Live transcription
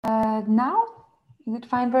now? Is it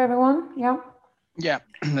fine for everyone? Yeah? Yeah,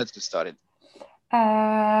 let's get started.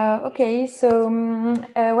 Okay, so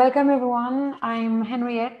welcome everyone. I'm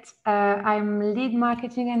Henriette. I'm lead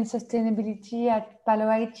marketing and sustainability at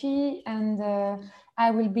Palo IT, and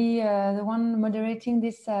I will be the one moderating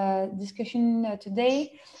this discussion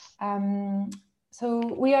today. So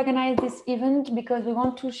we organized this event because we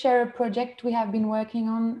want to share a project we have been working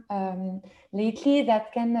on lately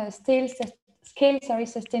that can scale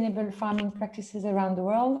sustainable farming practices around the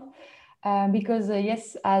world. Because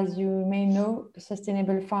yes, as you may know,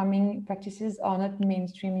 sustainable farming practices are not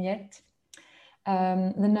mainstream yet.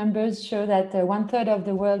 The numbers show that 1/3 of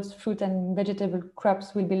the world's fruit and vegetable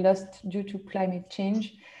crops will be lost due to climate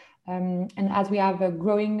change. And as we have a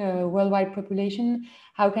growing worldwide population,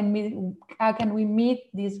 how can we meet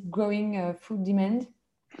this growing food demand?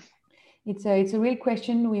 It's a real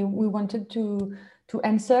question we wanted to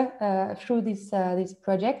answer through this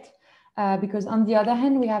project. Because on the other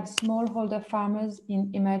hand, we have smallholder farmers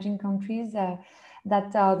in emerging countries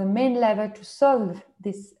that are the main lever to solve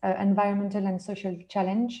this environmental and social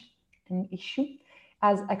challenge and issue,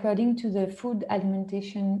 as according to the Food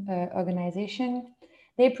Alimentation Organization,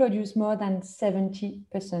 they produce more than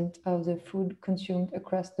 70% of the food consumed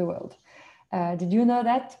across the world. Did you know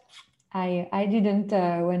that? I didn't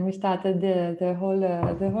when we started the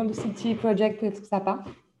whole city project with Xapa.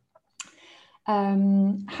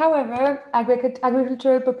 However,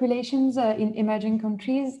 agricultural populations in emerging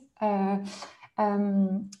countries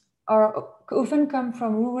often come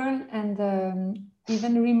from rural and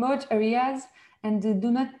even remote areas, and they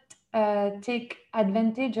do not take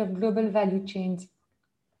advantage of global value chains.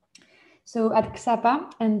 So at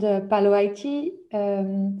Xapa and Palo IT,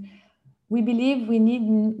 we believe we need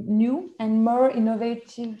new and more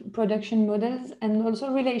innovative production models and also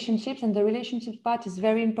relationships, and the relationship part is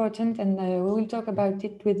very important, and we will talk about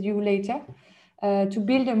it with you later, to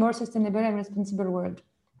build a more sustainable and responsible world.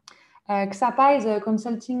 Xapa is a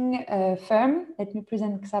consulting firm. Let me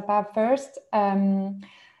present Xapa first.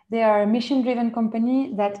 They are a mission-driven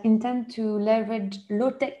company that intend to leverage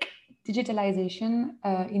low-tech digitalization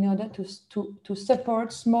in order to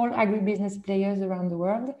support small agribusiness players around the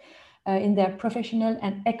world in their professional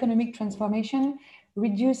and economic transformation,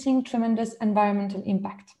 reducing tremendous environmental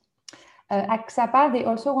impact. At Xapa, they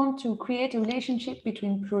also want to create a relationship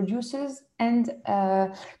between producers and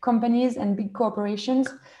companies and big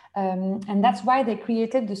corporations. And that's why they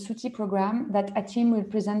created the SUTI program that Atim will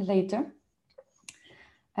present later.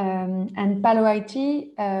 And Palo IT,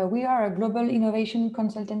 we are a global innovation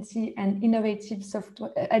consultancy and innovative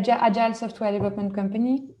agile software development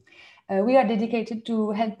company. We are dedicated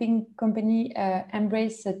to helping companies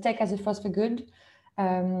embrace tech as a force for good.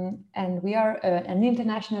 And we are an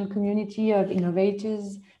international community of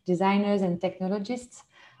innovators, designers, and technologists.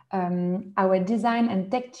 Our design and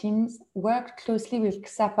tech teams work closely with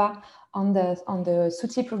Xapa on the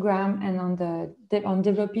SUTI program and on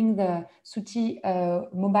developing the SUTI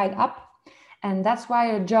mobile app. And that's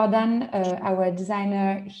why Jordan, our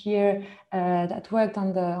designer here, that worked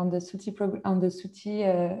on the SUTI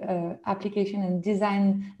application and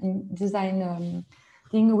design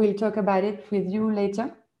thing, will talk about it with you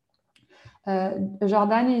later.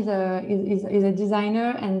 Jordan is a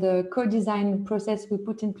designer, and the co-design process we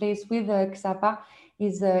put in place with Xapa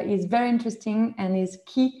is very interesting and is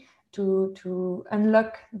key to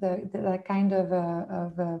unlock the kind of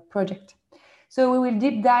project. So we will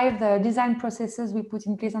deep dive the design processes we put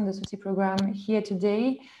in place on the SUTI program here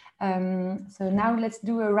today. So now let's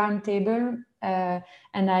do a round table,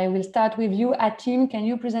 and I will start with you, Atim. Can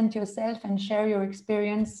you present yourself and share your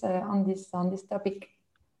experience on this topic?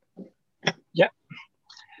 Yeah.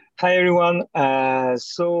 Hi everyone.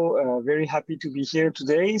 Very happy to be here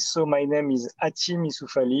today. So my name is Atim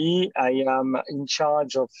Issoufali. I am in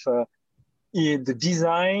charge of the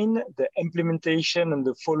design, the implementation, and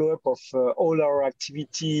the follow-up of all our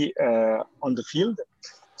activity on the field.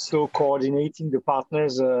 So coordinating the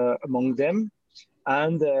partners among them,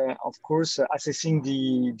 and of course assessing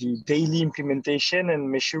the daily implementation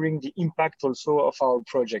and measuring the impact also of our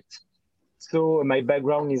project. So my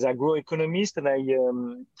background is agroeconomist, and I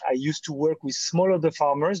used to work with smallholder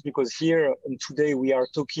farmers, because here and today we are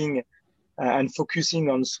talking and focusing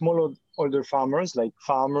on smallholder farmers, like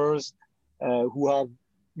farmers who have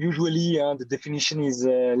usually, the definition is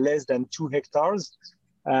less than 2 hectares,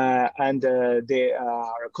 and they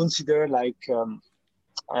are considered like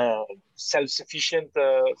self-sufficient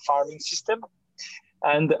farming system,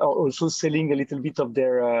 and also selling a little bit of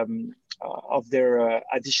their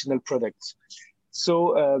additional products.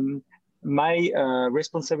 So my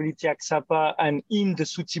responsibility at XAPA and in the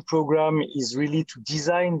SUTI program is really to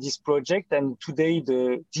design this project. And today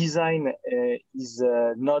the design is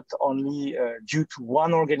not only due to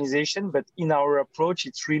one organization, but in our approach,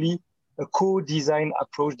 it's really a co-design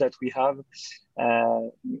approach that we have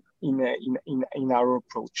in our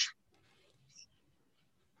approach.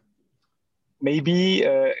 Maybe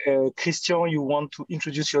Christian, you want to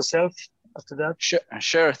introduce yourself after that?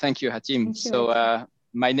 Sure. Thank you, Hatim. So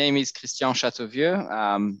my name is Christian Chateauvieux,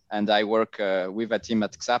 and I work with Hatim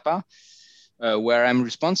at XAPA, where I'm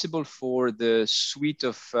responsible for the suite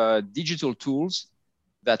of digital tools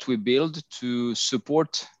that we build to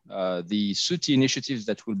support the SUTI initiatives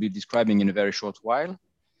that we'll be describing in a very short while,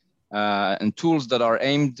 and tools that are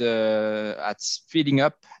aimed at speeding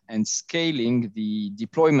up and scaling the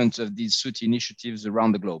deployment of these SUTI initiatives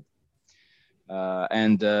around the globe.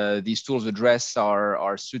 These tools address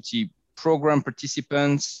our SUTI program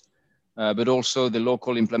participants, but also the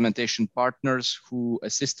local implementation partners who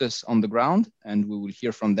assist us on the ground, and we will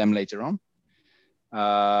hear from them later on.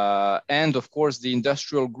 And of course, the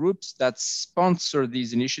industrial groups that sponsor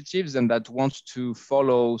these initiatives and that want to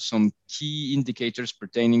follow some key indicators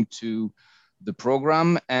pertaining to the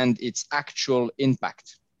program and its actual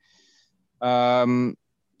impact.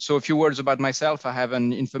 So a few words about myself. I have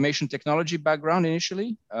an information technology background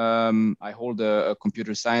initially. I hold a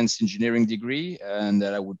computer science engineering degree, and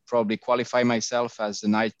I would probably qualify myself as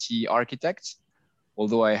an IT architect,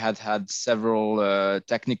 although I had several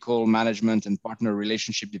technical management and partner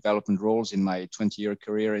relationship development roles in my 20-year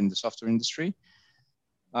career in the software industry.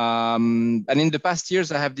 And in the past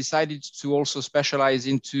years, I have decided to also specialize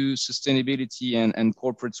into sustainability and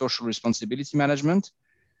corporate social responsibility management.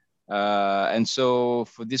 And so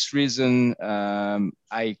for this reason,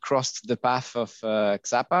 I crossed the path of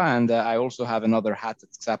XAPA, and I also have another hat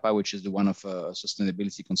at XAPA, which is the one of a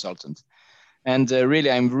sustainability consultant. And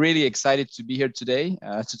I'm really excited to be here today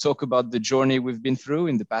to talk about the journey we've been through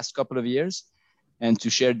in the past couple of years and to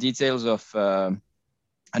share details of an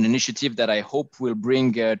initiative that I hope will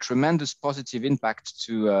bring a tremendous positive impact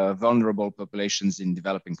to vulnerable populations in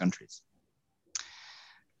developing countries.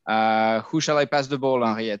 Who shall I pass the ball,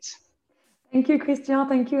 Henriette? Thank you, Christian.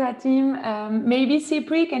 Thank you, Hatim. Maybe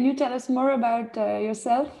Cypri, can you tell us more about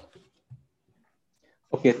yourself?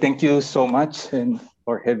 Okay, thank you so much and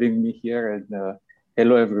for having me here. And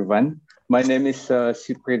hello, everyone. My name is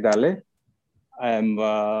Cypri Dale.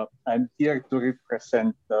 I'm here to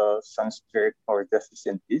represent Sunspirit for Justice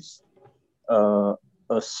and Peace, a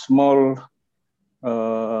small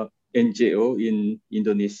NGO in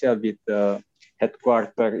Indonesia with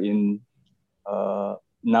headquarters in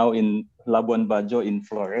now in Labuan Bajo in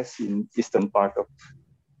Flores, in eastern part of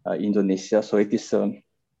Indonesia. So it is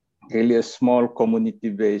really a small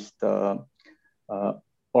community-based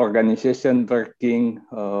organization working,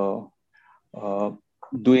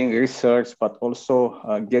 doing research, but also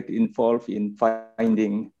get involved in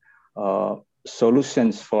finding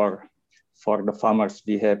solutions for the farmers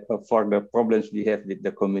we have, for the problems we have with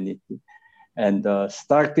the community. And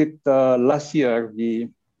started last year, we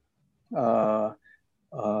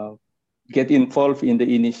get involved in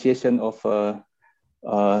the initiation of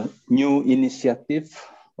a new initiative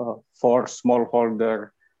for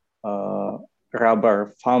smallholder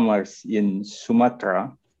rubber farmers in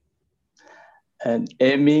Sumatra, and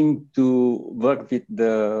aiming to work with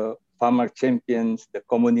the farmer champions, the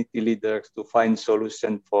community leaders, to find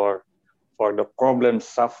solution for the problems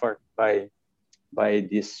suffered by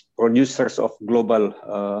these producers of global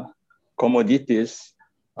commodities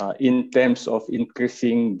in terms of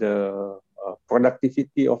increasing the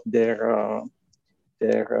productivity of their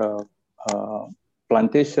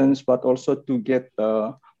plantations, but also to get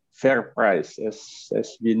a fair price,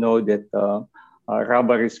 as we know that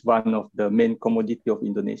rubber is one of the main commodity of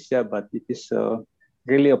Indonesia, but it is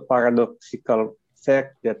really a paradoxical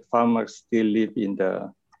fact that farmers still live in the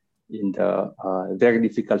very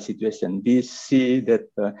difficult situation. We see that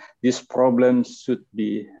these problems should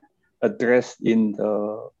be addressed in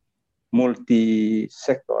the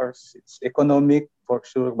multi-sectors. It's economic for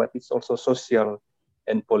sure, but it's also social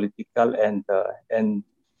and political, and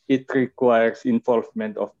it requires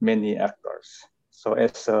involvement of many actors. So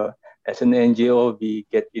as an NGO, we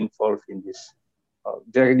get involved in this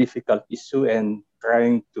very difficult issue and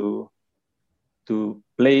trying to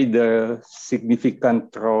play the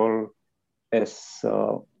significant role as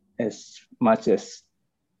much as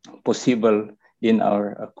possible in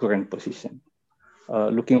our current position.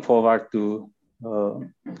 Looking forward to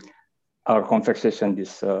our conversation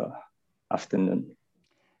this afternoon.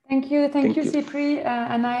 Thank you, Cyprien.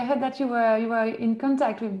 And I heard that you were in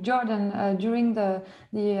contact with Jordan during the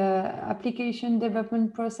application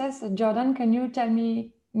development process. Jordan, can you tell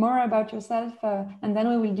me more about yourself, and then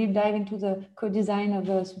we will deep dive into the co-design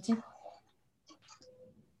of Sooty.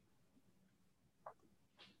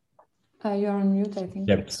 You're on mute, I think.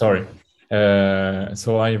 Yep, sorry.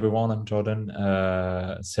 So hi everyone, I'm Jordan,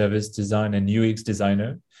 service design and UX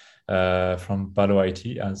designer from Palo IT,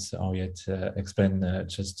 as Henriette explained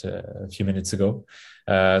just a few minutes ago.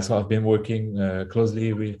 So I've been working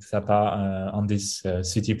closely with Xapa on this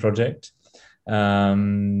Sooty project.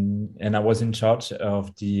 And I was in charge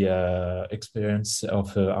of the experience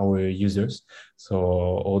of our users. So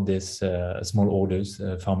all these small orders,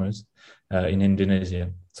 farmers in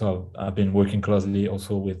Indonesia. So I've been working closely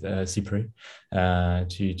also with Cyprien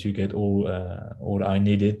to get all I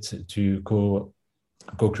needed to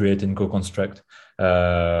co-create and co-construct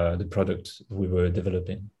the product we were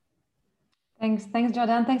developing. Thanks,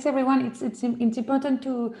 Jordan. Thanks, everyone. It's important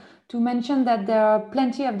to mention that there are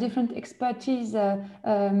plenty of different expertise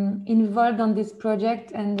involved on this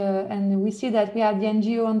project, and we see that we have the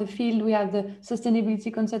NGO on the field, we have the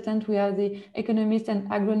sustainability consultant, we have the economist and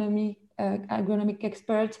agronomic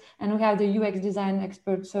experts, and we have the UX design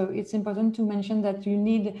experts. So it's important to mention that you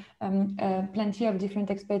need plenty of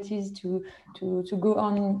different expertise to go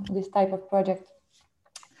on this type of project.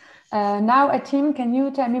 Now, Atim, can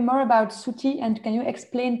you tell me more about Sooty, and can you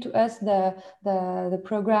explain to us the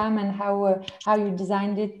program and how you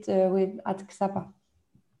designed it at Xapa?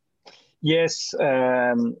 Yes,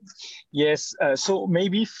 yes. So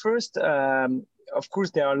maybe first, of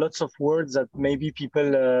course, there are lots of words that maybe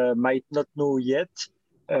people might not know yet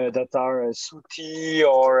that are Sooty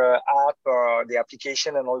or app or the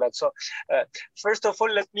application and all that. So first of all,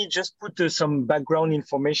 let me just put some background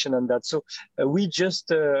information on that. So we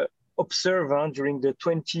just observe during the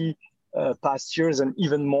 20 past years and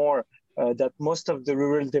even more that most of the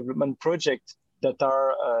rural development projects that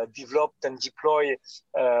are developed and deployed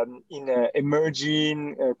in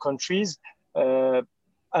emerging countries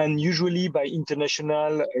and usually by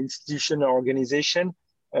international institution or organization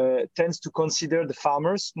tends to consider the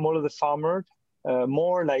farmers, smaller the farmer,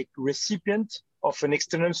 more like recipient of an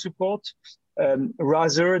external support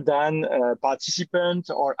rather than participant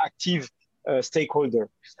or active stakeholder.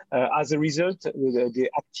 As a result, the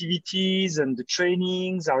activities and the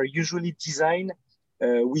trainings are usually designed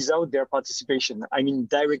without their participation. I mean,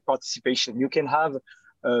 direct participation. You can have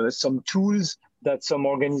some tools that some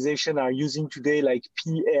organizations are using today, like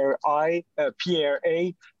PRA,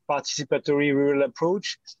 Participatory Rural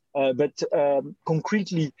Approach, but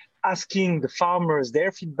concretely asking the farmers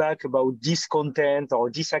their feedback about this content or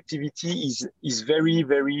this activity is very,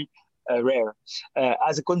 very rare.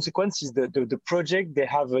 As a consequence, the project, they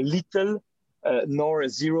have a little nor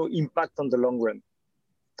zero impact on the long run.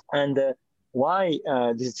 And why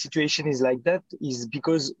the situation is like that is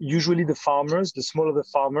because usually the farmers, the smaller the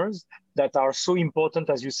farmers, that are so important,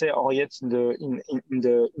 as you say, Henriette, in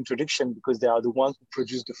the introduction, because they are the ones who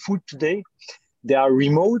produce the food today. They are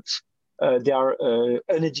remote, they are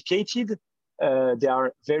uneducated, they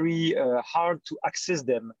are very hard to access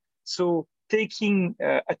them. So taking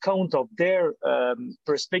account of their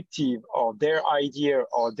perspective or their idea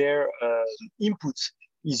or their inputs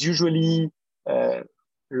is usually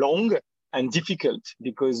long and difficult,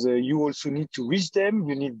 because you also need to reach them,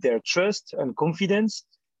 you need their trust and confidence,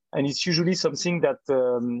 and it's usually something that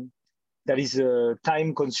that is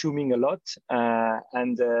time consuming a lot,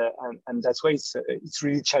 and that's why it's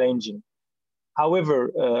really challenging. However,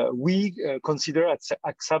 we consider at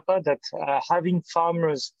Xapa that having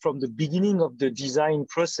farmers from the beginning of the design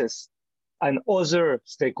process and other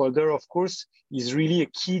stakeholders, of course, is really a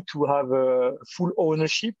key to have a full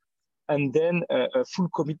ownership and then a full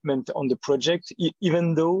commitment on the project,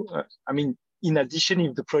 even though, I mean, in addition,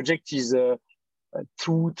 if the project is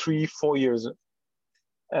 2, 3, 4 years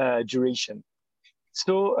duration.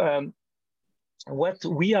 So what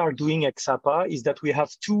we are doing at Xapa is that we have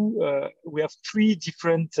three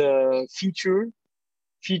different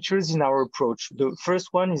features in our approach. The first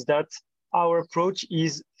one is that our approach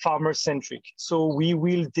is farmer-centric. So we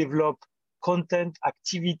will develop content,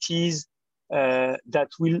 activities that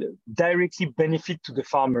will directly benefit to the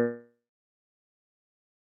farmer.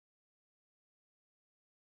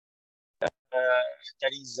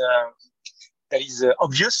 That is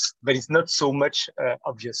obvious, but it's not so much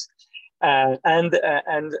obvious. And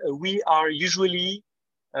we are usually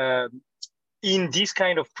in this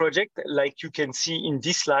kind of project, like you can see in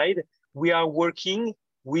this slide, we are working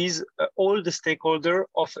with all the stakeholders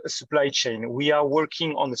of a supply chain. We are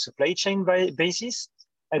working on a supply chain basis.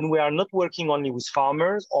 And we are not working only with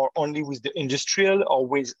farmers or only with the industrial or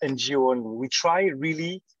with NGO only. We try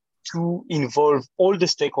really to involve all the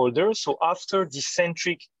stakeholders. So after this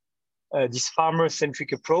this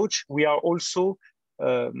farmer-centric approach, we are also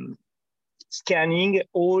scanning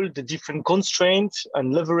all the different constraints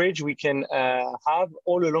and leverage we can have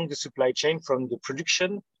all along the supply chain, from the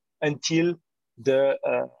production until the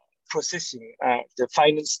processing, the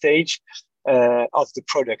final stage of the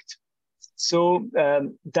product. So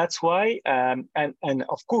that's why, and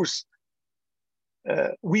of course,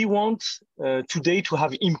 we want today to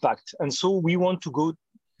have impact. And so we want to go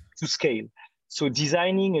to scale. So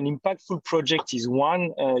designing an impactful project is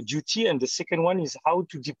one duty, and the second one is how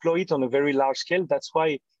to deploy it on a very large scale. That's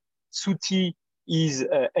why SUTI is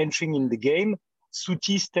entering in the game.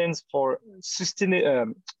 SUTI stands for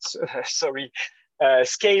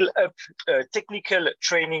Scale Up Technical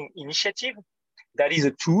Training Initiative. That is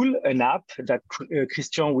a tool, an app that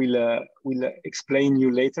Christian will explain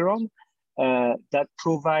you later on, that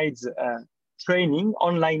provides training,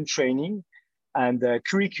 online training, and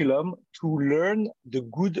curriculum to learn the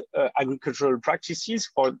good agricultural practices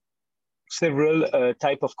for several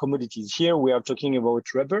type of commodities. Here we are talking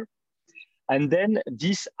about rubber. And then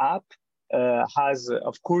this app has,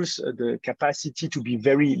 of course, the capacity to be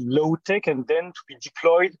very low tech and then to be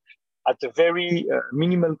deployed at a very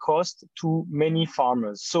minimal cost to many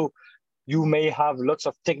farmers. So you may have lots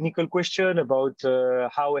of technical questions about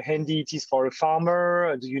how handy it is for a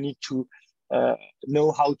farmer. Do you need to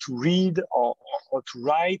know how to read or to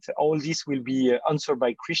write? All this will be answered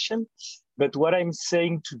by Christian. But what I'm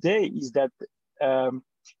saying today is that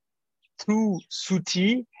through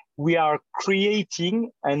SUTI, we are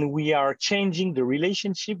creating and we are changing the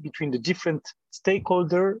relationship between the different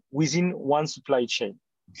stakeholders within one supply chain.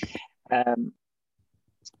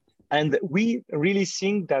 And we really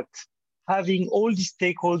think that having all the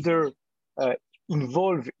stakeholders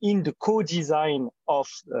involved in the co-design of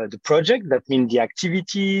the project, that means the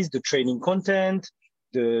activities, the training content,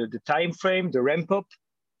 the time frame, the ramp up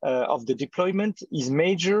of the deployment, is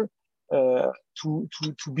major to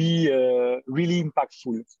be really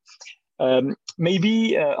impactful.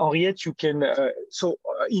 Maybe Henriette, you can,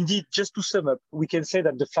 indeed, just to sum up, we can say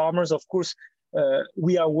that the farmers, of course,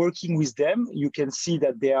 we are working with them. You can see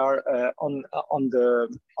that they are on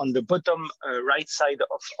the bottom right side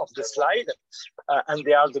of the slide, and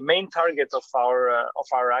they are the main target of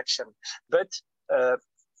our action. But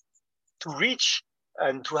to reach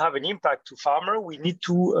and to have an impact to farmer, we need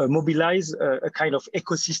to mobilize a kind of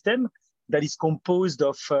ecosystem that is composed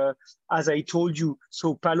of, as I told you,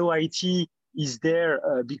 so Palo IT is there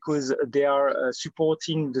because they are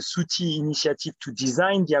supporting the SUTI initiative to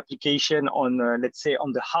design the application on, let's say,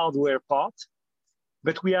 on the hardware part.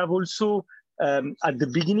 But we have also, at the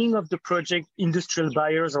beginning of the project, industrial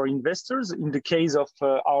buyers or investors. In the case of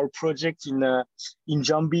our project in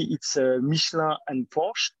Jambi, it's Michelin and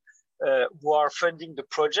Porsche who are funding the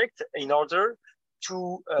project in order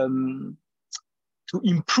to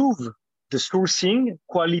improve the sourcing,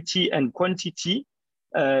 quality and quantity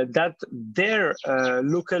that their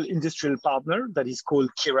local industrial partner, that is called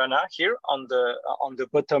Kirana here on the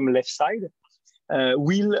bottom left side,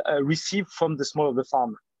 will receive from the smallholder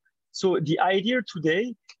farmer. So the idea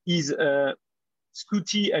today is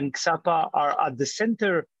SUTI and XAPA are at the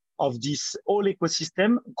center of this whole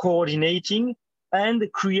ecosystem, coordinating and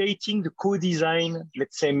creating the co-design,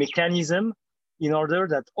 let's say, mechanism in order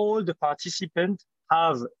that all the participants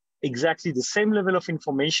have exactly the same level of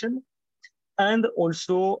information and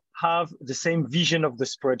also have the same vision of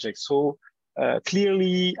this project. So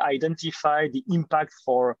clearly identify the impact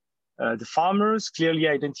for the farmers, clearly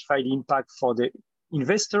identify the impact for the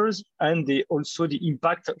investors, and also the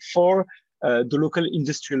impact for the local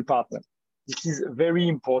industrial partner. This is very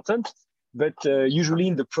important, but usually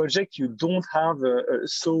in the project, you don't have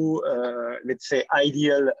let's say,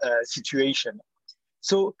 ideal situation.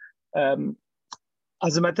 So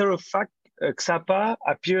as a matter of fact, XAPA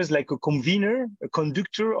appears like a convener, a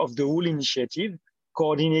conductor of the whole initiative,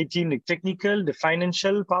 coordinating the technical, the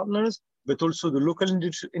financial partners, but also the local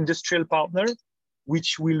industrial partner,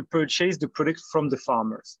 which will purchase the product from the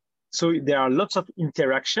farmers. So there are lots of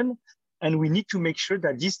interaction, and we need to make sure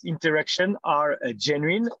that these interactions are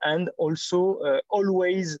genuine and also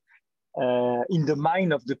always in the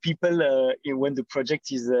mind of the people when the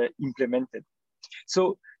project is implemented.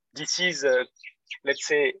 So this is, let's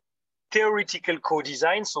say, theoretical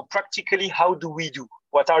co-design. So practically, how do we do?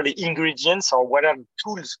 What are the ingredients or what are the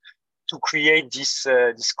tools to create this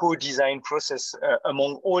co-design process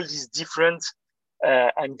among all these different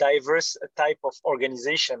and diverse type of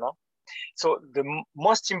organization? So the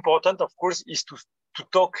most important, of course, is to to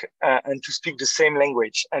talk and to speak the same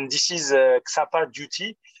language. And this is Xapa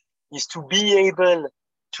duty, is to be able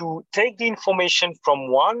to take the information from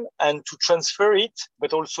one and to transfer it,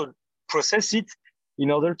 but also process it in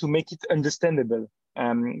order to make it understandable.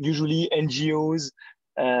 Usually NGOs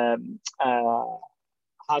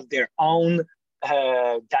have their own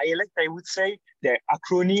dialect, I would say. Their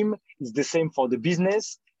acronym is the same for the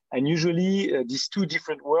business. And usually these two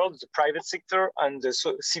different worlds, the private sector and the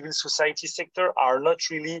civil society sector, are not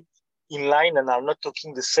really in line and are not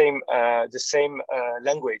talking the same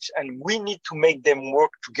language. And we need to make them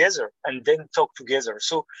work together and then talk together.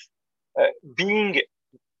 So being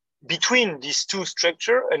between these two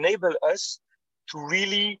structures enable us to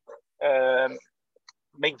really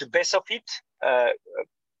make the best of it,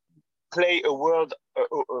 play a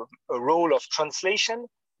role of translation,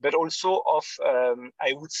 but also of,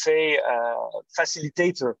 I would say,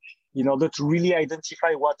 facilitator, in order to really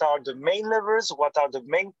identify what are the main levers, what are the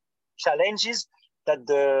main challenges that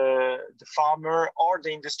the farmer or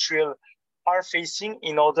the industrial are facing,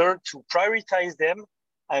 in order to prioritize them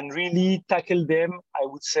and really tackle them, I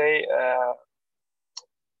would say,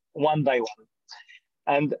 one by one.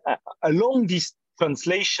 And along this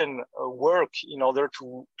translation work, in order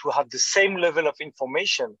to have the same level of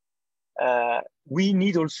information, we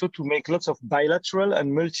need also to make lots of bilateral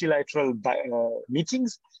and multilateral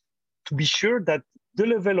meetings to be sure that the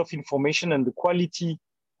level of information and the quality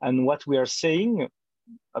and what we are saying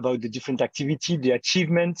about the different activity, the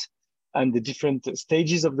achievement, and the different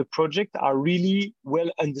stages of the project are really well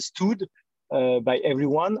understood by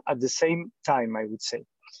everyone at the same time, I would say.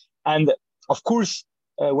 And of course,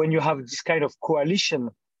 when you have this kind of coalition,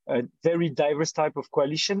 a very diverse type of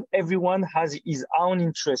coalition, everyone has his own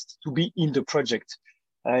interest to be in the project.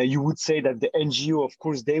 You would say that the NGO, of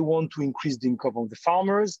course, they want to increase the income of the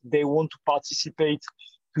farmers. They want to participate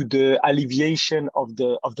to the alleviation of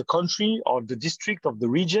the country or the district of the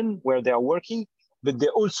region where they are working, but they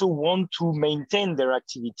also want to maintain their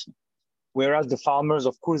activity. Whereas the farmers,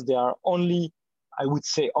 of course, they are only, I would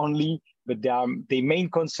say only, but their main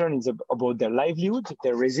concern is about their livelihood,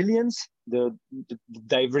 their resilience, the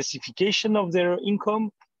diversification of their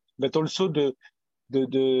income, but also to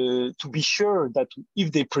be sure that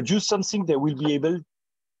if they produce something, they will be able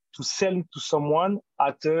to sell it to someone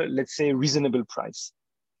at a, let's say, reasonable price.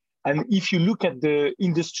 And if you look at the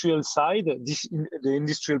industrial side, the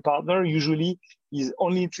industrial partner usually is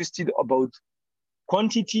only interested about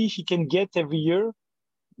quantity he can get every year,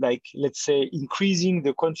 like, let's say, increasing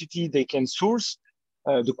the quantity they can source.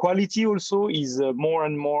 The quality also is more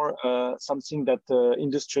and more something that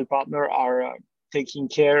industrial partners are taking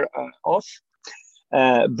care of.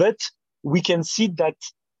 But we can see that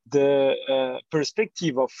the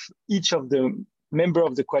perspective of each of the member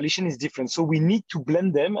of the coalition is different. So we need to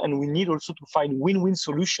blend them, and we need also to find win-win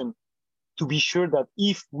solution to be sure that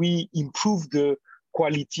if we improve the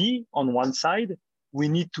quality on one side, we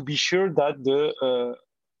need to be sure that the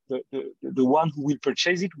one who will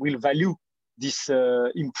purchase it will value this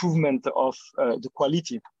improvement of the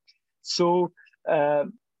quality. So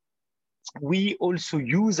we also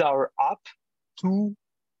use our app to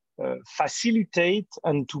facilitate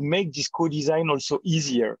and to make this co-design also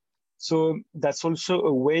easier. So that's also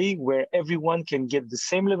a way where everyone can get the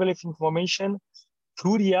same level of information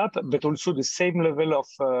through the app, but also the same level of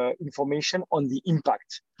information on the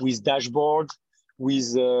impact with dashboard,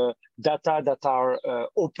 with data that are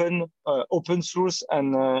open source,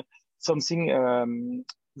 and something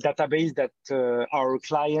database that our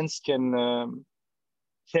clients can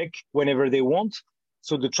check whenever they want.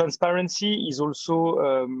 So the transparency is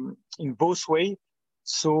also in both ways.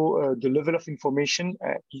 So the level of information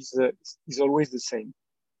is always the same.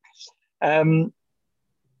 I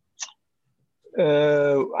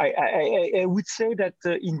would say that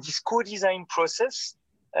in this co-design process,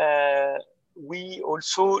 we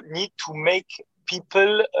also need to make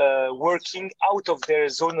people working out of their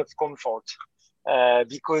zone of comfort,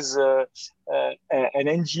 because an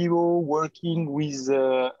NGO working with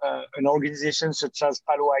an organization such as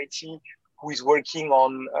Palo IT, who is working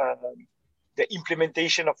on the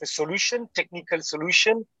implementation of a solution, technical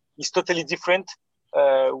solution, is totally different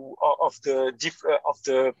of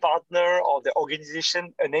the partner or the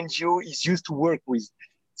organization an NGO is used to work with.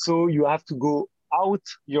 So you have to go out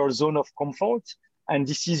your zone of comfort, and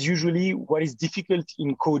this is usually what is difficult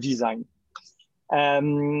in co-design.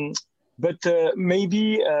 But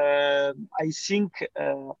maybe I think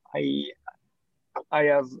I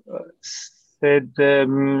have said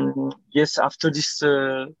yes after this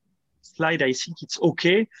slide. I think it's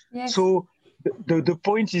okay. Yes. So the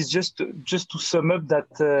point is just to sum up that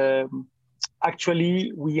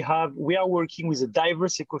actually we are working with a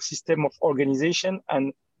diverse ecosystem of organization,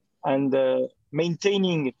 and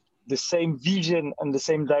maintaining the same vision and the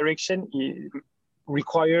same direction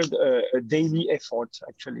required a daily effort,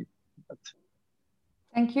 actually.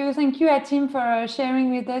 Thank you, Atim, for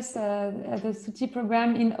sharing with us the SUTI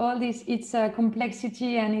program in all this its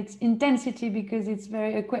complexity and its intensity, because it's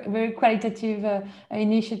very qualitative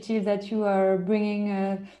initiative that you are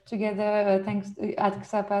bringing together thanks at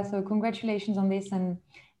XAPA. So congratulations on this, and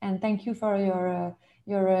thank you for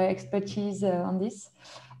your expertise on this.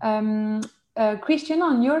 Christian,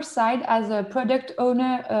 on your side, as a product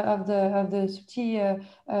owner of the SUTI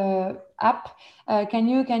app, can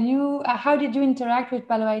you how did you interact with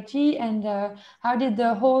Palo IT, and how did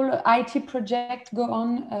the whole IT project go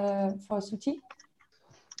on for SUTI?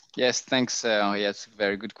 Yes, thanks. Yes,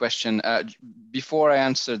 very good question. Before I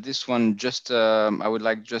answer this one, just I would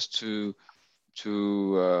like just to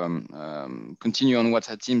continue on what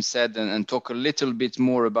Hatim said, and talk a little bit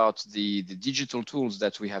more about the digital tools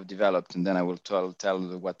that we have developed, and then I will tell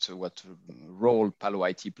what role Palo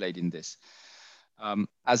IT played in this.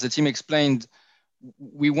 As Hatim explained,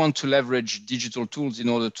 we want to leverage digital tools in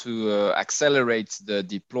order to accelerate the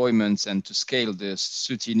deployments and to scale the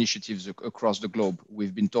SUTI initiatives across the globe.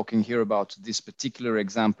 We've been talking here about this particular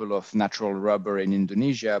example of natural rubber in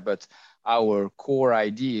Indonesia, but our core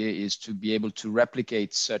idea is to be able to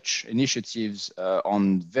replicate such initiatives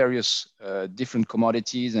on various different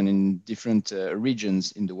commodities and in different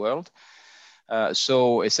regions in the world.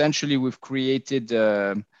 So essentially, we've created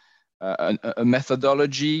a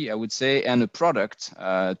methodology, I would say, and a product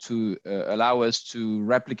to allow us to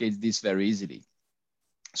replicate this very easily.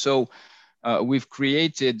 So we've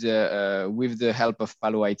created, with the help of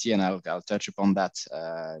Palo IT, and I'll touch upon that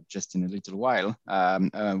just in a little while,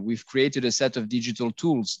 we've created a set of digital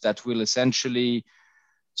tools that will essentially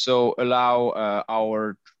allow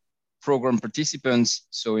our program participants,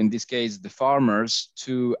 so in this case, the farmers,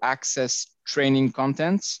 to access training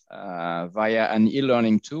contents via an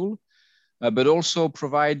e-learning tool, but also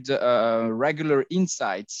provide regular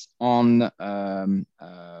insights on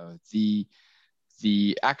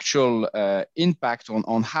the actual impact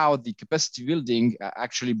on how the capacity building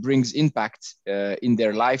actually brings impact in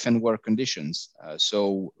their life and work conditions.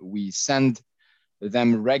 So we send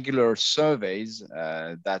them regular surveys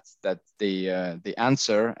that they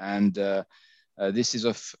answer, and this is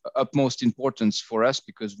of utmost importance for us,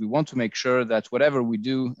 because we want to make sure that whatever we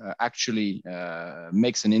do actually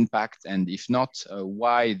makes an impact, and if not,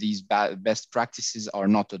 why these best practices are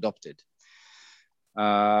not adopted.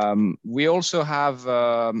 We also have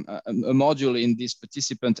a module in this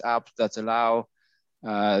participant app that allow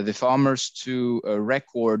the farmers to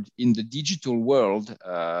record in the digital world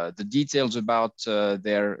the details about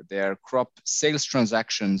their crop sales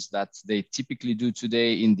transactions that they typically do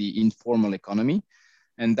today in the informal economy.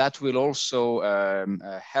 And that will also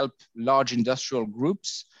help large industrial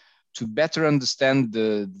groups to better understand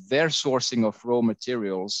their sourcing of raw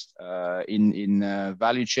materials in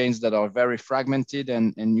value chains that are very fragmented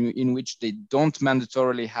and in which they don't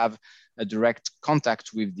mandatorily have a direct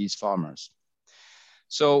contact with these farmers.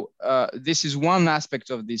 So this is one aspect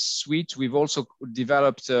of this suite. We've also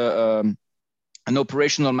developed an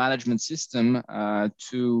operational management system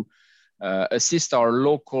to assist our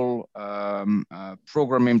local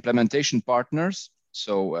program implementation partners,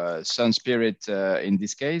 so SunSpirit in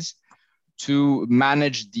this case, to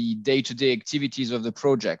manage the day-to-day activities of the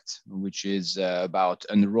project, which is about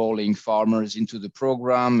enrolling farmers into the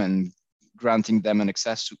program and granting them an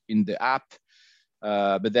access in the app.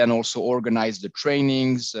 But then also organize the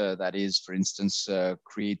trainings, that is, for instance,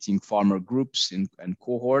 creating farmer groups and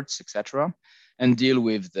cohorts, etc., and deal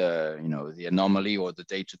with the anomaly or the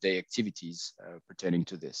day-to-day activities pertaining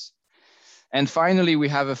to this. And finally, we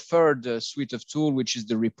have a third suite of tool, which is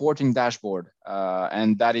the reporting dashboard,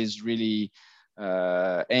 and that is really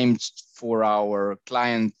aimed for our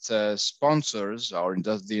client sponsors,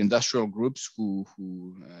 the industrial groups who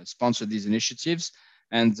sponsor these initiatives,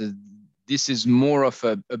 and this is more of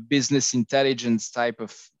a business intelligence type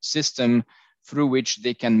of system through which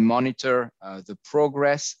they can monitor the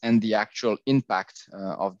progress and the actual impact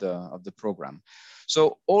of the program.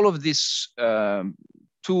 So all of these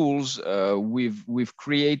tools we've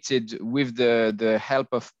created with the help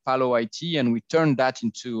of Palo IT, and we turned that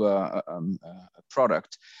into a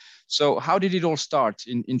product. So how did it all start?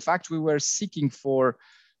 In fact, we were seeking for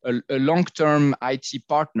a long-term IT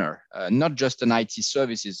partner, not just an IT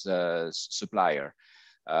services supplier.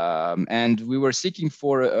 And we were seeking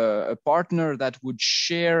for a partner that would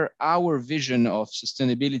share our vision of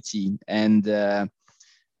sustainability and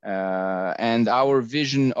and our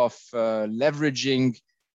vision of leveraging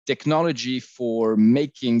technology for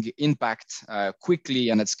making impact quickly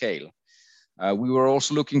and at scale. We were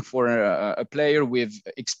also looking for a player with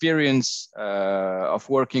experience of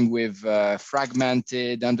working with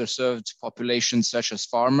fragmented, underserved populations such as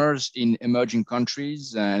farmers in emerging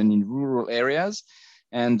countries and in rural areas.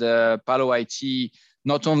 And Palo IT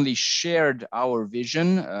not only shared our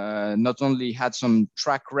vision, not only had some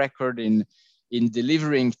track record in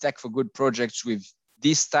delivering tech for good projects with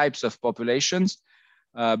these types of populations,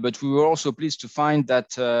 but we were also pleased to find that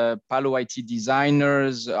Palo IT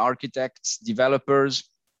designers, architects, developers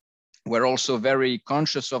were also very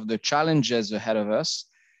conscious of the challenges ahead of us,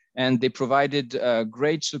 and they provided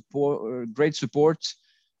great support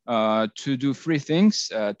to do three things: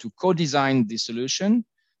 to co-design the solution,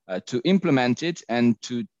 to implement it, and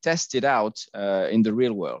to test it out in the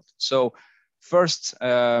real world. So first,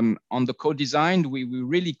 on the co-design, we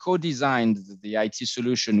really co-designed the IT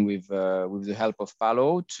solution with the help of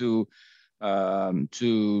Palo to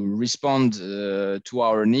respond to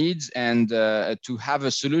our needs and to have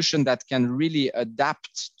a solution that can really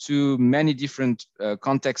adapt to many different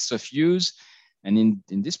contexts of use. And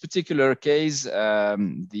in this particular case, I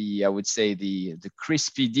would say the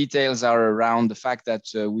crispy details are around the fact that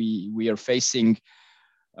we are facing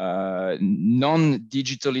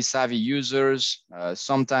non-digitally savvy users,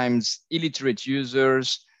 sometimes illiterate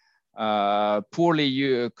users,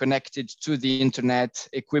 poorly connected to the internet,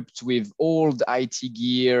 equipped with old IT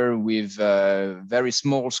gear, with very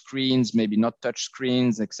small screens, maybe not touch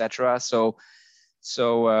screens, etc. So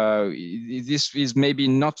this is maybe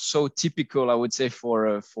not so typical, I would say,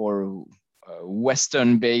 for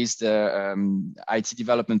Western-based IT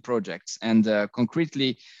development projects. And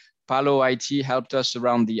concretely, Palo IT helped us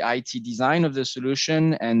around the IT design of the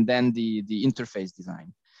solution and then the interface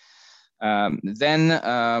design.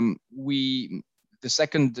 The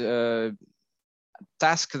second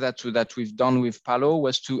task that we've done with Palo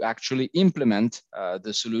was to actually implement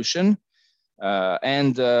the solution.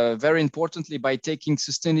 And very importantly, by taking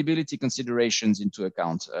sustainability considerations into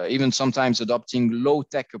account, even sometimes adopting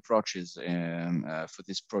low-tech approaches for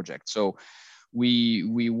this project. So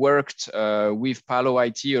we worked with Palo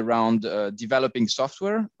IT around developing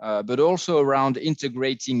software, but also around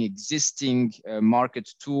integrating existing market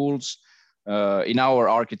tools in our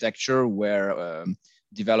architecture where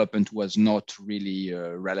development was not really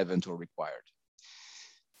relevant or required.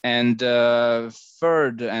 And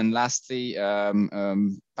third and lastly,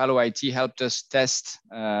 Palo IT helped us test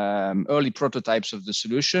early prototypes of the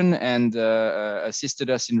solution and assisted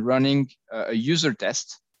us in running a user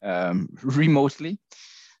test remotely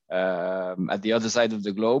at the other side of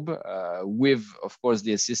the globe, with, of course,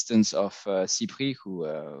 the assistance of Cyprien,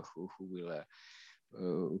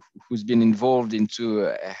 who's been involved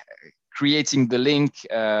into creating the link,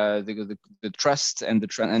 the trust, and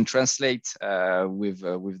translate with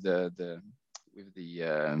the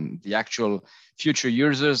actual future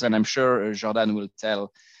users. And I'm sure Jordan will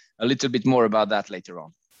tell a little bit more about that later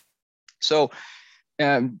on. So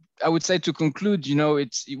I would say, to conclude,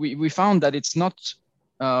 we found that it's not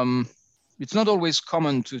always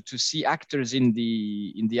common to see actors in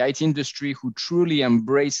the IT industry who truly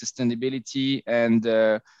embrace sustainability and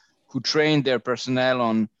who train their personnel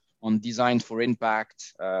on design for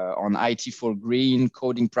impact, on IT for green,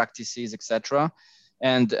 coding practices, etc.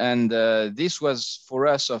 And this was for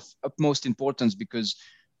us of utmost importance because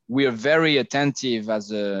we are very attentive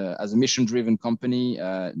as a mission-driven company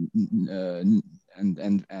and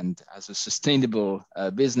as a sustainable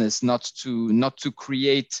business, not to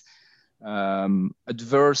create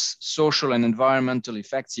adverse social and environmental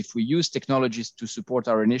effects if we use technologies to support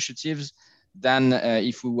our initiatives than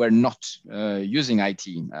if we were not using IT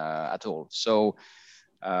at all. So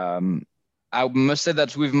I must say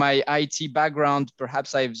that with my IT background,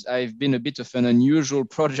 perhaps I've been a bit of an unusual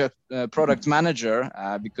product manager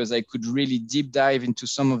because I could really deep dive into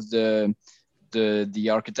some of the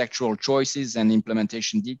architectural choices and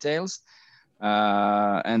implementation details.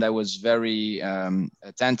 And I was very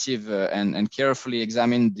attentive and carefully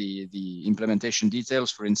examined the implementation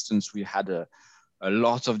details. For instance, we had a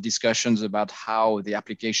lot of discussions about how the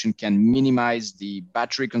application can minimize the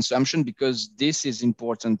battery consumption, because this is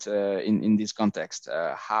important in this context,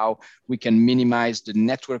 how we can minimize the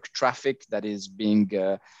network traffic that is being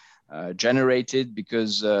generated,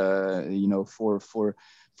 because for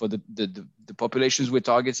the populations we're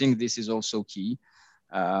targeting, this is also key.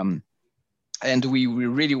 And we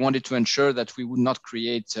really wanted to ensure that we would not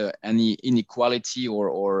create any inequality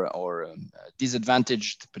or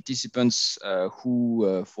disadvantaged participants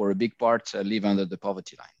who, for a big part, live under the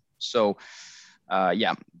poverty line. So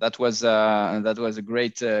yeah, that was a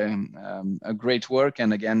great work.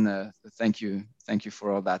 And again, thank you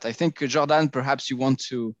for all that. I think Jordan, perhaps you want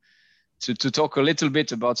to talk a little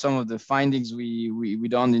bit about some of the findings we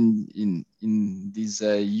done in these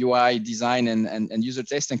UI design and user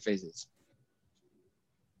testing phases.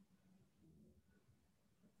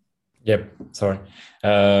 Yep, sorry.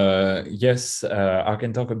 Yes, I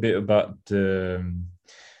can talk a bit about the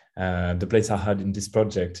place I had in this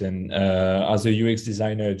project. And as a UX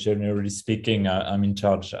designer, generally speaking, I'm in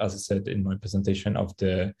charge, as I said in my presentation, of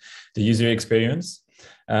the user experience.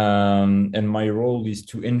 And my role is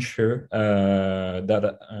to ensure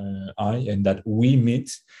that that we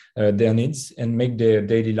meet their needs and make their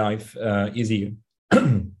daily life easier.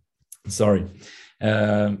 Sorry.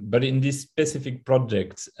 But in this specific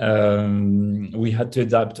project, we had to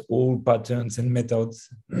adapt all patterns and methods.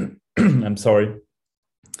 I'm sorry.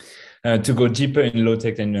 To go deeper in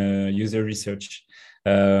low-tech and user research,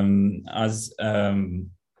 as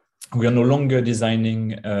we are no longer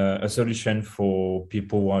designing a solution for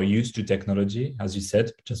people who are used to technology, as you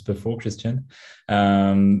said just before, Christian,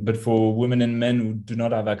 but for women and men who do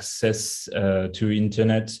not have access to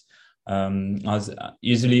internet as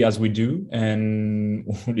easily as we do, and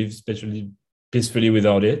who live especially peacefully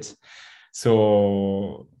without it.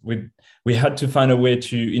 So we had to find a way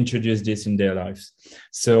to introduce this in their lives.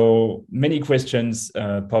 So many questions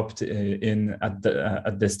popped in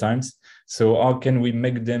at this times. So how can we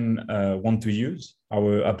make them want to use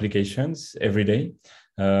our applications every day?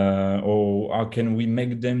 Or how can we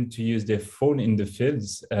make them to use their phone in the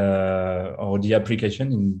fields or the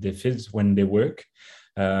application in the fields when they work?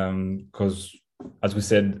 Because as we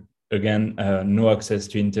said, again, no access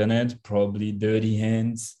to internet, probably dirty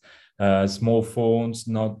hands, small phones,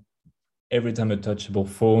 not every time a touchable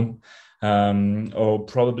phone, or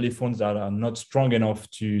probably phones that are not strong enough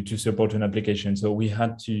to support an application. So we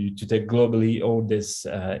had to take globally all this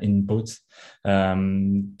input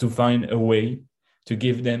to find a way to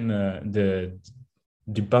give them the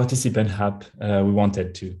participant app we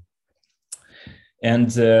wanted to. And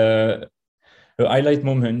the highlight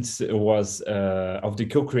moment was of the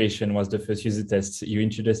co-creation was the first user test. You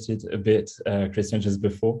introduced it a bit, Christian, just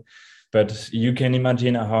before, but you can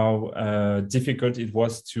imagine how difficult it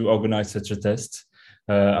was to organize such a test.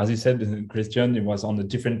 As you said, Christian, it was on a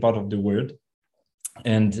different part of the world.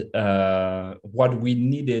 And what we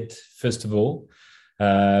needed, first of all,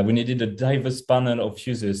 we needed a diverse panel of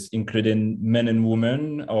users, including men and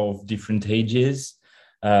women of different ages,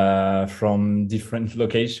 from different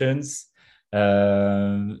locations.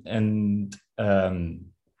 And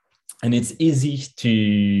it's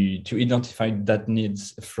easy to identify that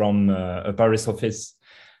needs from a Paris office,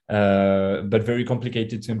 but very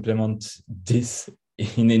complicated to implement this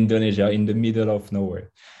in Indonesia, in the middle of nowhere.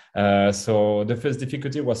 So the first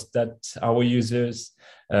difficulty was that our users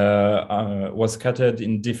was scattered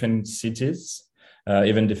in different cities,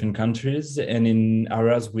 even different countries, and in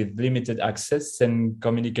areas with limited access and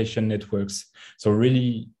communication networks. So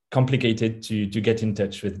really complicated to get in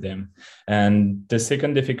touch with them. And the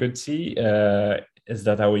second difficulty is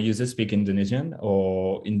that our users speak Indonesian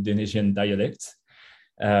or Indonesian dialects.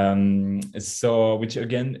 So which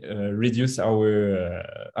again reduce our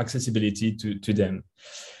accessibility to them.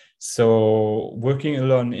 So working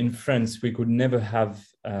alone in France, we could never have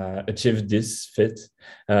achieved this fit,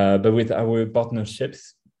 but with our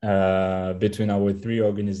partnerships between our three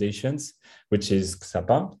organizations, which is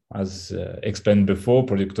XAPA, as explained before,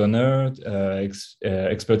 product owner,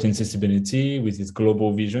 expert in accessibility with its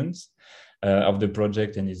global visions of the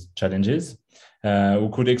project and its challenges, who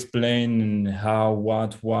could explain how,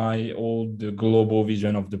 what, why, all the global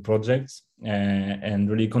vision of the project and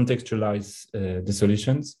really contextualize the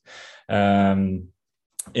solutions. And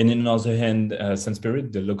in the other hand,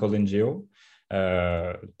 Sunspirit, the local NGO,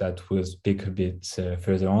 that we'll speak a bit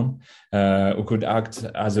further on, who could act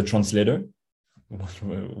as a translator,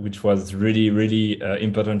 which was really, really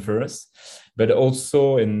important for us, but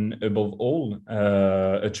also, and above all,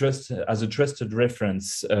 as a trusted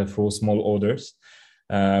reference for small orders,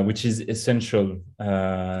 which is essential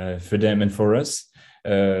for them and for us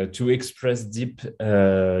to express deep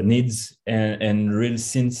needs and real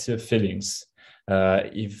sincere feelings.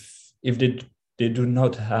 If they do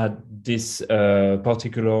not have this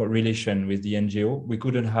particular relation with the NGO, we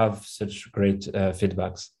couldn't have such great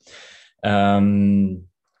feedbacks.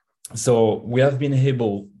 So we have been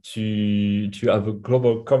able to have a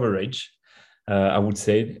global coverage, I would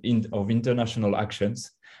say, of international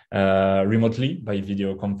actions remotely by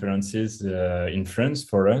video conferences in France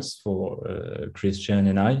for us, for Christian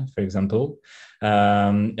and I, for example.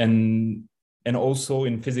 And and also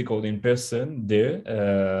in physical, in person there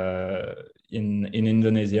in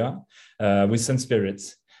Indonesia with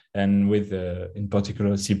Sunspirit and with in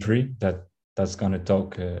particular CIPRI that's going to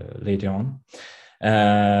talk later on.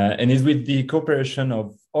 And it's with the cooperation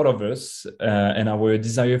of all of us and our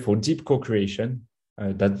desire for deep co-creation,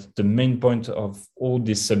 that's the main point of all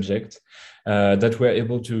this subject, that we're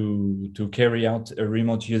able to carry out a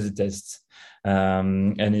remote user test.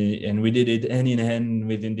 And we did it hand in hand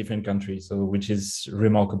within different countries, so which is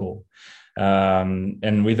remarkable.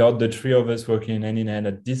 And without the three of us working hand in hand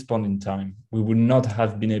at this point in time, we would not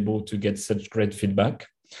have been able to get such great feedback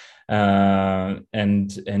and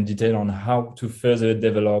detail on how to further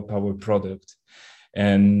develop our product.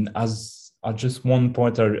 And as just one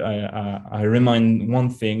point, I remind one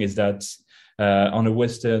thing is that on the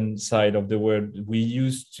Western side of the world, we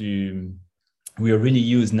are really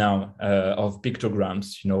used now of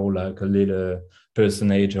pictograms, like a little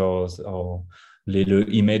personage or little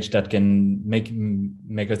image that can make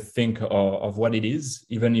us think of what it is,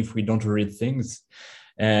 even if we don't read things.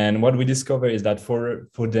 And what we discover is that for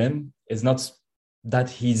them, it's not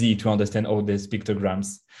that easy to understand all these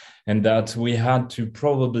pictograms, and that we had to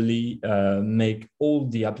probably make all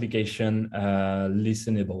the application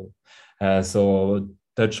listenable. So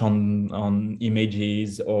touch on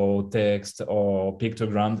images or text or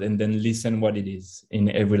pictograms, and then listen what it is in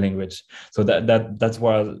every language. So that's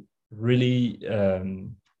why really a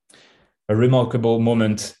remarkable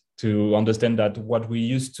moment to understand that what we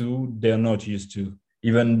used to, they're not used to,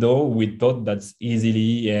 even though we thought that's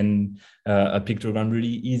easily and a pictogram really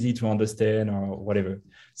easy to understand or whatever.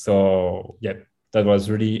 So yeah, that was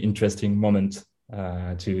really interesting moment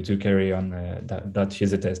to carry on that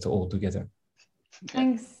user test all together.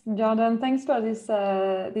 Thanks, Jordan. Thanks for this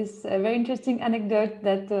very interesting anecdote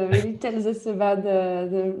that really tells us about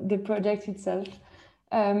the project itself.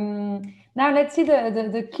 Now let's see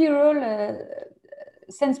the key role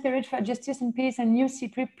Sunspirit for Justice and Peace and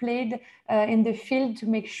CIPRI played in the field to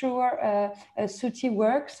make sure SUTI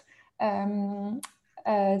works.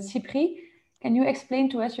 CIPRI, can you explain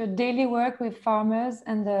to us your daily work with farmers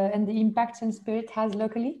and the impact Sunspirit has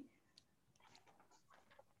locally?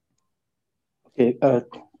 Okay,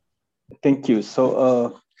 thank you.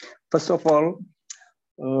 So first of all,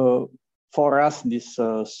 for us, this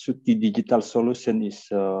SUTI digital solution is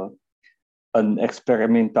an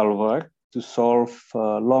experimental work to solve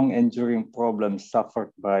long enduring problems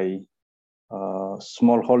suffered by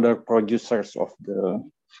smallholder producers of the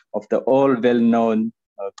all well-known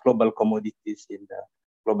global commodities in the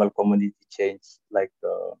global commodity chains, like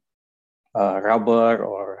rubber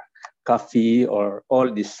or coffee or all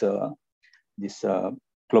these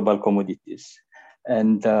global commodities.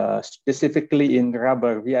 And specifically in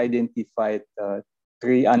rubber, we identified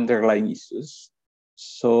three underlying issues.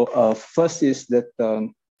 So first is that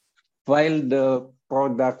while the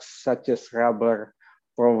products such as rubber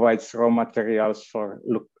provides raw materials for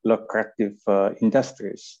lucrative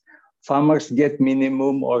industries, farmers get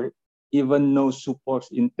minimum or even no support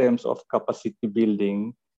in terms of capacity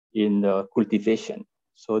building in cultivation.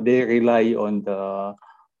 So they rely on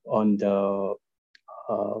the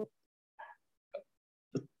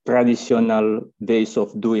traditional ways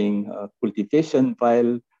of doing cultivation,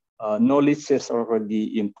 while knowledge has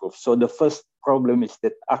already improved. So the first problem is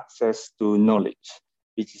that access to knowledge,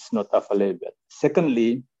 which is not available.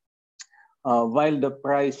 Secondly, while the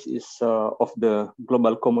price is of the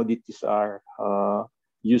global commodities are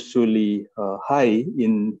usually high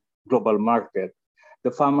in global market,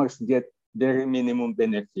 the farmers get very minimum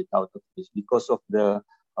benefit out of this because of the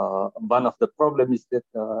one of the problems is that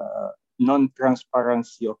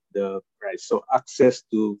non-transparency of the price, so access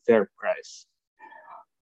to fair price.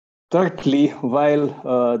 Thirdly, while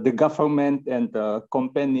the government and the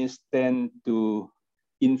companies tend to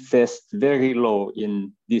invest very low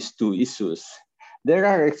in these two issues, there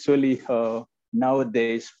are actually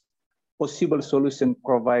nowadays possible solutions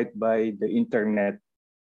provided by the internet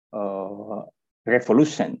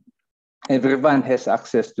revolution. Everyone has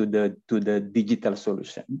access to the digital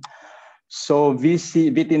solution. So we see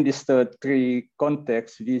within these three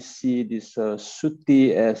contexts, we see this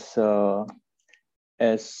SUTI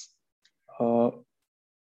as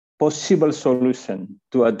possible solution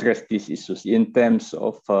to address these issues in terms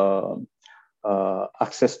of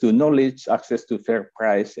access to knowledge, access to fair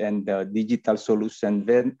price, and digital solution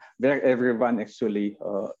where everyone actually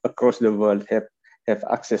across the world have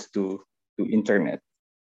access to internet.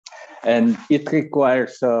 And it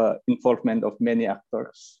requires involvement of many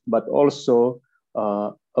actors, but also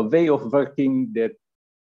a way of working that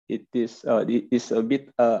it is a bit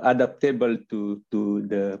adaptable to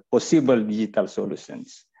the possible digital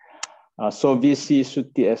solutions. So we see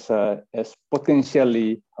Sutti as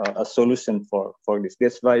potentially a solution for this.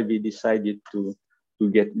 That's why we decided to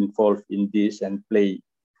get involved in this and play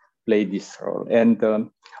this role. And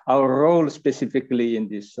our role specifically in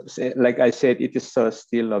this, like I said, it is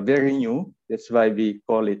still very new. That's why we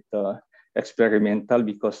call it experimental,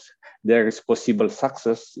 because there is possible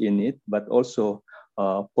success in it, but also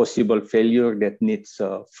possible failure that needs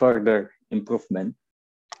further improvement.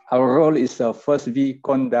 Our role is first we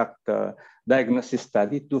conduct a diagnosis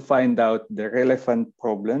study to find out the relevant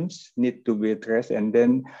problems need to be addressed, and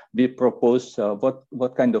then we propose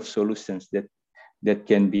what kind of solutions that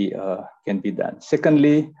can be done.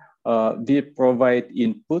 Secondly, we provide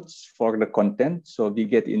inputs for the content, so we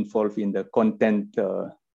get involved in the content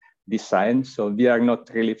design. So we are not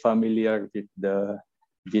really familiar with the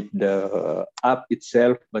app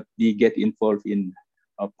itself, but we get involved in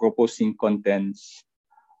proposing contents.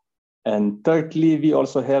 And thirdly, we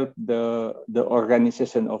also help the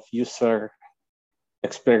organization of user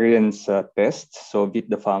experience tests, so with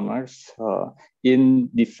the farmers in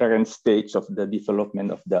different stages of the development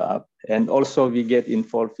of the app. And also we get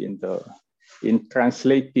involved in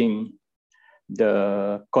translating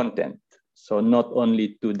the content, so not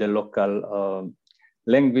only to the local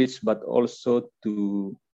language, but also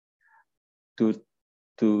to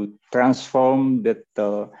transform that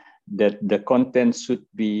the content should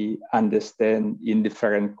be understood in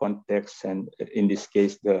different contexts, and in this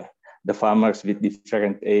case the farmers with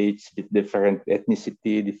different age, with different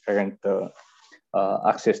ethnicity, different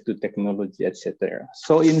access to technology, etc.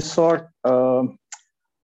 So in short,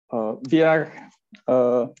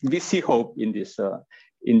 we see hope in this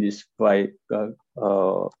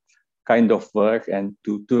kind of work, and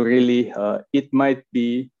to really it might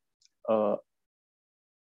be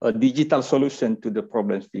a digital solution to the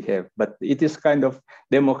problems we have, but it is kind of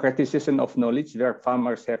democratization of knowledge where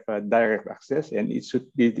farmers have direct access, and it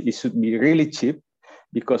should be really cheap,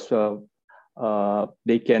 because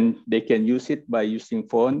they can use it by using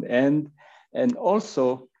phone, and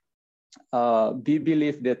also we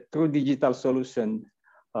believe that through digital solution,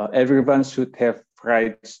 everyone should have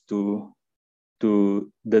rights to the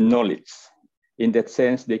knowledge. In that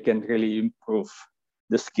sense, they can really improve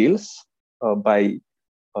the skills by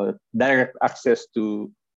direct access to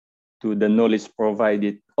the knowledge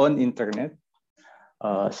provided on internet.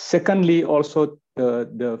 Secondly, also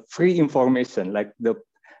the free information, like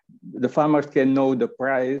the farmers can know the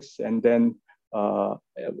price, and then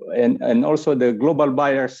and also the global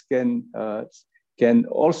buyers can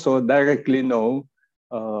also directly know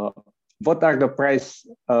what are the price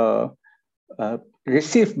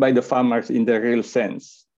received by the farmers in the real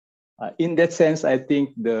sense. In that sense, I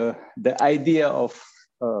think the idea of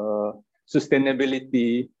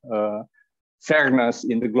sustainability, fairness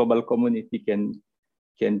in the global community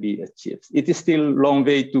can be achieved. It is still a long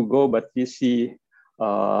way to go, but we see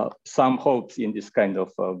some hopes in this kind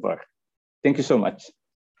of work. Thank you so much.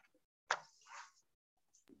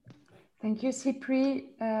 Thank you, Cipri.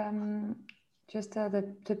 Just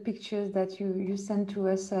the pictures that you sent to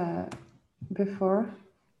us before.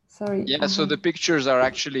 Sorry. Yeah, so the pictures are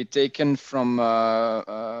actually taken from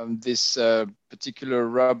this particular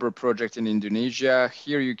rubber project in Indonesia.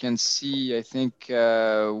 Here you can see, I think,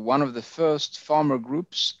 one of the first farmer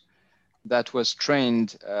groups that was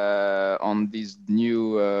trained on these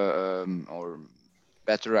new or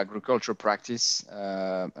better agricultural practice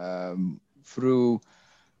through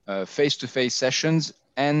face-to-face sessions,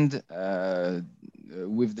 and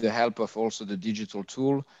with the help of also the digital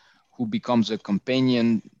tool, who becomes a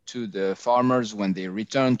companion to the farmers. When they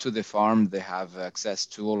return to the farm, they have access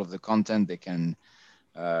to all of the content. They can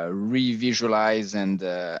re-visualize and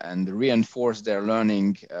reinforce their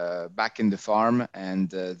learning back in the farm, and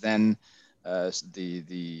then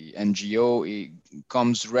the NGO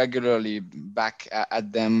comes regularly back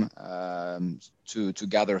at them to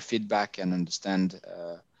gather feedback and understand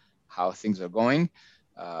how things are going,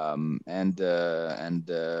 and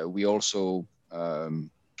we also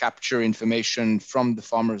capture information from the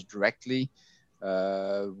farmers directly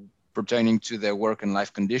pertaining to their work and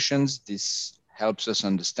life conditions. This helps us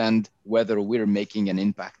understand whether we're making an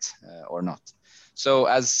impact or not. So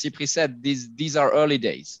as Cipri said, these are early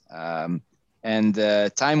days, and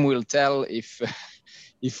time will tell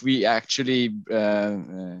if we actually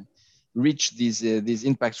reach these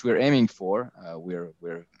impacts we're aiming for.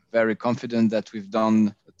 We're very confident that we've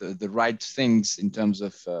done the right things in terms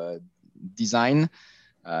of design.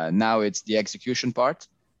 Now it's the execution part.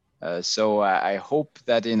 So I hope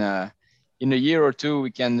that in a year or two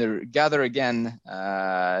we can gather again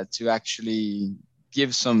to actually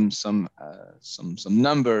give some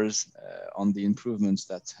numbers on the improvements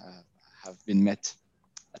that have been met.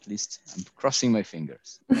 At least I'm crossing my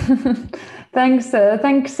fingers. Thanks,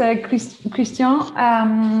 Christian.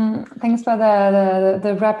 Thanks for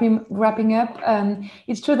the wrapping up.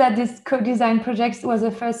 It's true that this co-design project was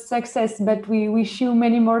a first success, but we wish you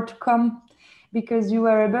many more to come, because you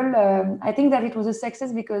were able. I think that it was a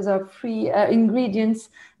success because of three ingredients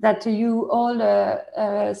that you all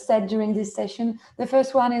said during this session. The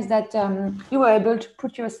first one is that you were able to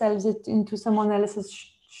put yourselves into someone else's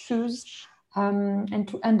shoes. And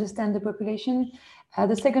to understand the population.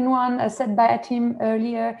 The second one, said by Atim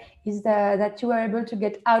earlier, is that you are able to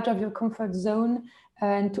get out of your comfort zone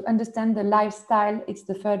and to understand the lifestyle. It's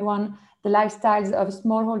the third one, the lifestyles of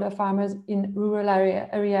smallholder farmers in rural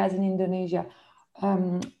areas in Indonesia.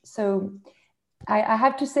 So I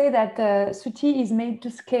have to say that Suti is made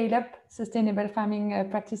to scale up sustainable farming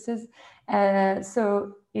practices.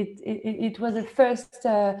 So it was a first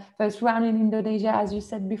round in Indonesia, as you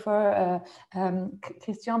said before,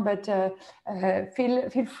 Christian. But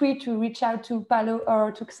feel free to reach out to Palo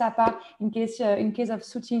or to XAPA in case of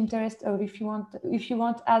Suti interest, or if you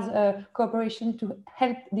want as a cooperation to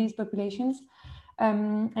help these populations.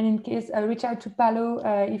 And in case reach out to Palo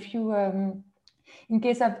if you in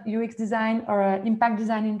case of UX design or impact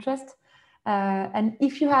design interest. And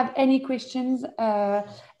if you have any questions,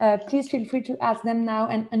 please feel free to ask them now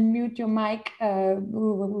and unmute your mic. We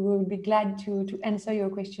will be glad to answer your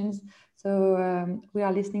questions. So we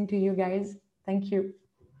are listening to you guys. Thank you.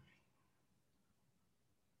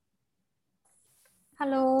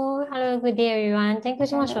 Hello, good day everyone. Thank you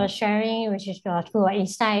so much for sharing, which is through our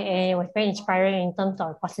insight, and it was very inspiring in terms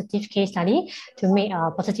of positive case study to make a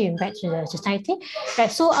positive impact to the society. Right,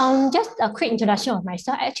 so just a quick introduction of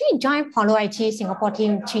myself. I actually joined Palo IT Singapore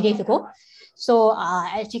team 3 days ago. So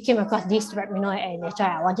I actually came across this webinar, and that's why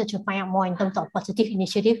I wanted to find out more in terms of positive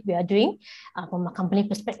initiative we are doing from a company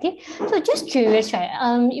perspective. So just curious, right?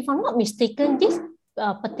 If I'm not mistaken, this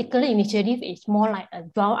particular initiative is more like a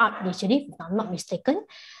ground-up initiative, if I'm not mistaken.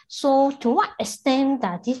 So to what extent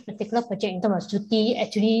does this particular project in terms of Suti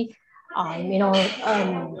actually,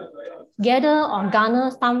 gather or garner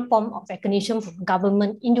some form of recognition from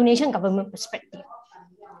government, Indonesian government perspective?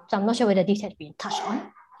 So I'm not sure whether this has been touched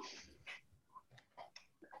on.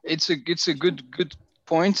 It's a good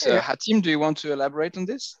point. Hatim, do you want to elaborate on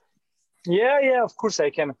this? Yeah, of course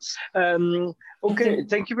I can. Okay,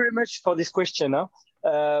 thank you very much for this question.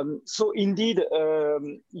 So indeed,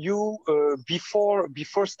 you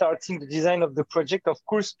before starting the design of the project, of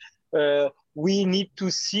course, we need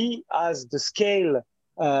to see as the scale,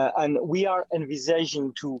 and we are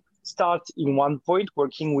envisaging to start in one point,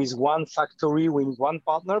 working with one factory, with one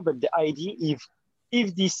partner. But the idea,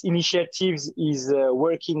 if this initiative is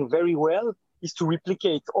working very well, is to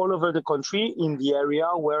replicate all over the country in the area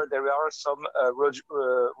where there are some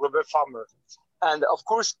rubber farmers. And of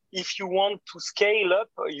course, if you want to scale up,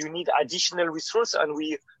 you need additional resources. And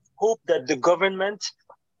we hope that the government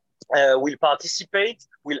will participate,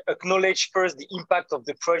 will acknowledge first the impact of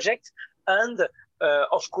the project, and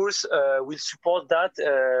of course, will support that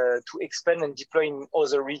to expand and deploy in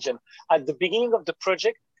other regions. At the beginning of the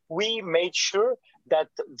project, we made sure that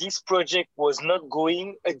this project was not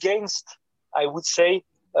going against, I would say,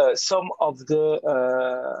 some of the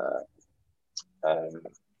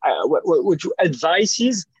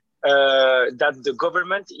advices that the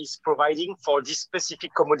government is providing for this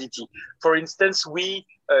specific commodity. For instance, we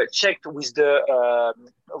checked with the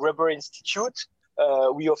Rubber Institute.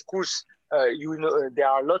 We, of course, there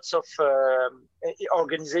are lots of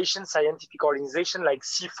organizations, scientific organizations like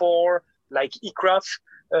C4, like ICRAF,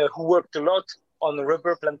 who worked a lot on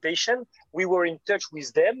rubber plantation. We were in touch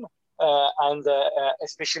with them, and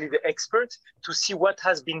especially the experts, to see what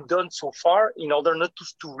has been done so far in order not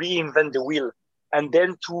to reinvent the wheel. And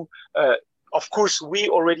then to, of course, we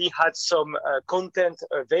already had some content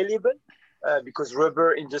available because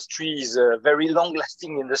rubber industry is a very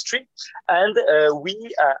long-lasting industry. And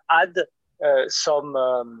we add some,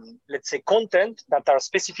 let's say, content that are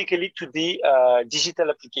specifically to the digital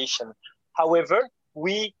application. However,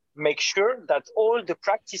 we make sure that all the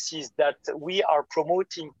practices that we are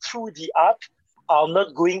promoting through the app are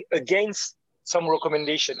not going against some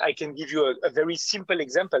recommendation. I can give you a very simple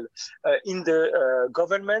example. In the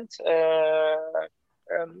government,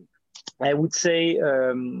 I would say,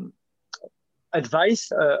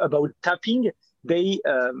 advice about tapping, they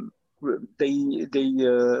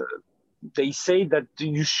say that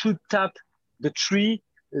you should tap the tree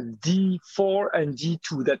D4 and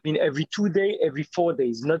D2. That means every 2 days, every 4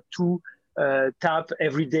 days, not to tap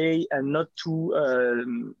every day and not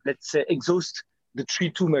to, let's say, exhaust the tree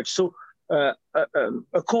too much. So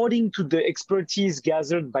according to the expertise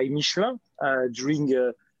gathered by Michelin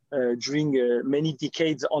during many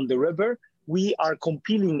decades on the rubber, we are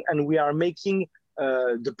compiling and we are making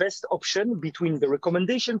the best option between the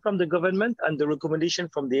recommendation from the government and the recommendation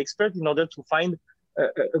from the expert in order to find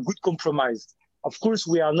a good compromise. Of course,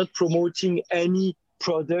 we are not promoting any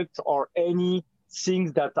product or any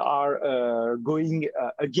things that are going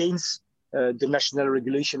against the national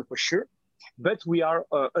regulation for sure, but we are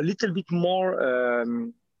a little bit more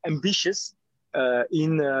ambitious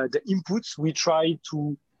in the inputs. We try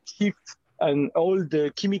to shift all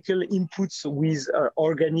the chemical inputs with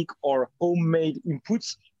organic or homemade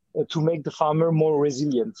inputs to make the farmer more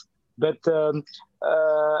resilient. But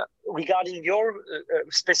regarding your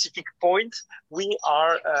specific point, we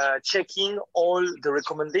are checking all the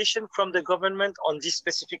recommendation from the government on this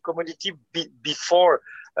specific commodity before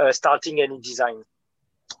starting any design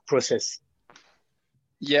process.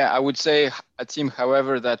 Yeah, I would say, Atim,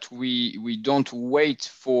 however, that we don't wait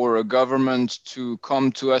for a government to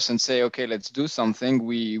come to us and say, okay, let's do something.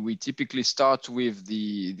 We typically start with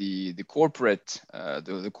the corporate,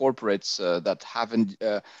 the corporates that have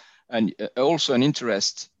also an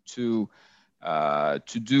interest to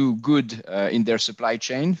do good in their supply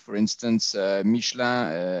chain. For instance,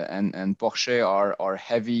 Michelin and Porsche are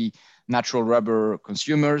heavy natural rubber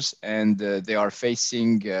consumers, and they are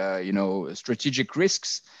facing strategic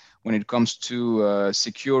risks when it comes to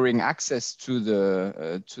securing access to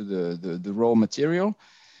the raw material,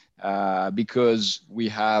 because we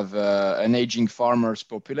have an aging farmers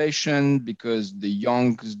population, because the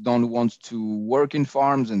young don't want to work in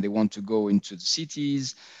farms and they want to go into the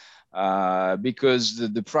cities, because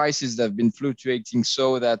the prices have been fluctuating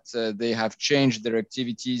so that they have changed their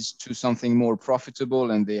activities to something more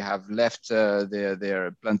profitable and they have left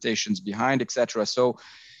their plantations behind, etc. So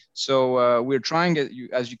we're trying,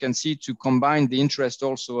 as you can see, to combine the interest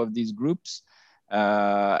also of these groups,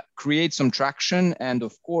 create some traction, and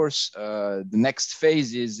of course the next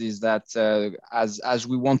phase is that as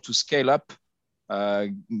we want to scale up,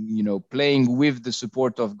 playing with the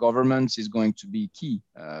support of governments is going to be key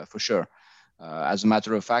for sure. As a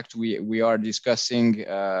matter of fact, we are discussing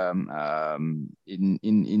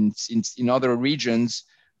in other regions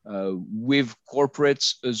with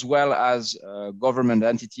corporates as well as government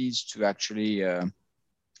entities to actually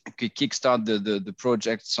kickstart the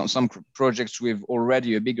projects. Some projects with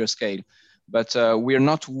already a bigger scale, but we are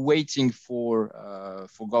not waiting for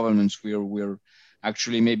governments. We're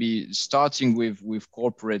actually maybe starting with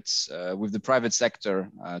corporates, with the private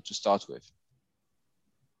sector to start with.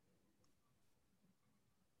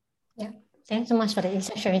 Yeah, thanks so much for the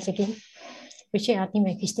insight sharing again. Appreciate our team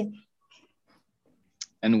and Christian.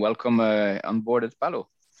 And welcome on board at Palo.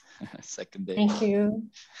 Second day. Thank you.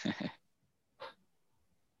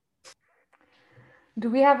 Do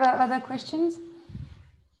we have other questions?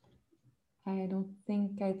 I don't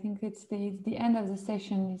think. I think it's the end of the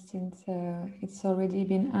session since it's already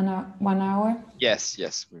been 1 hour. Yes,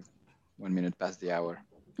 we're 1 minute past the hour.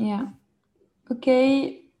 Yeah.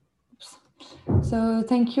 Okay. So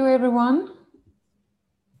thank you, everyone.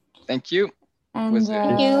 Thank you. And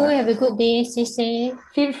thank you. Have a good day. Stay safe.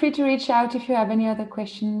 Feel free to reach out if you have any other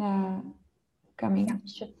question coming. Yeah,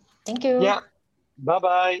 sure. Thank you. Yeah.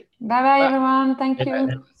 Bye-bye. Bye-bye, everyone. Thank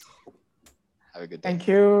you. Have a good day. Thank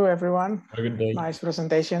you, everyone. Have a good day. Nice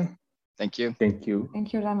presentation. Thank you. Thank you.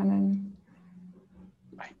 Thank you, Ramanan.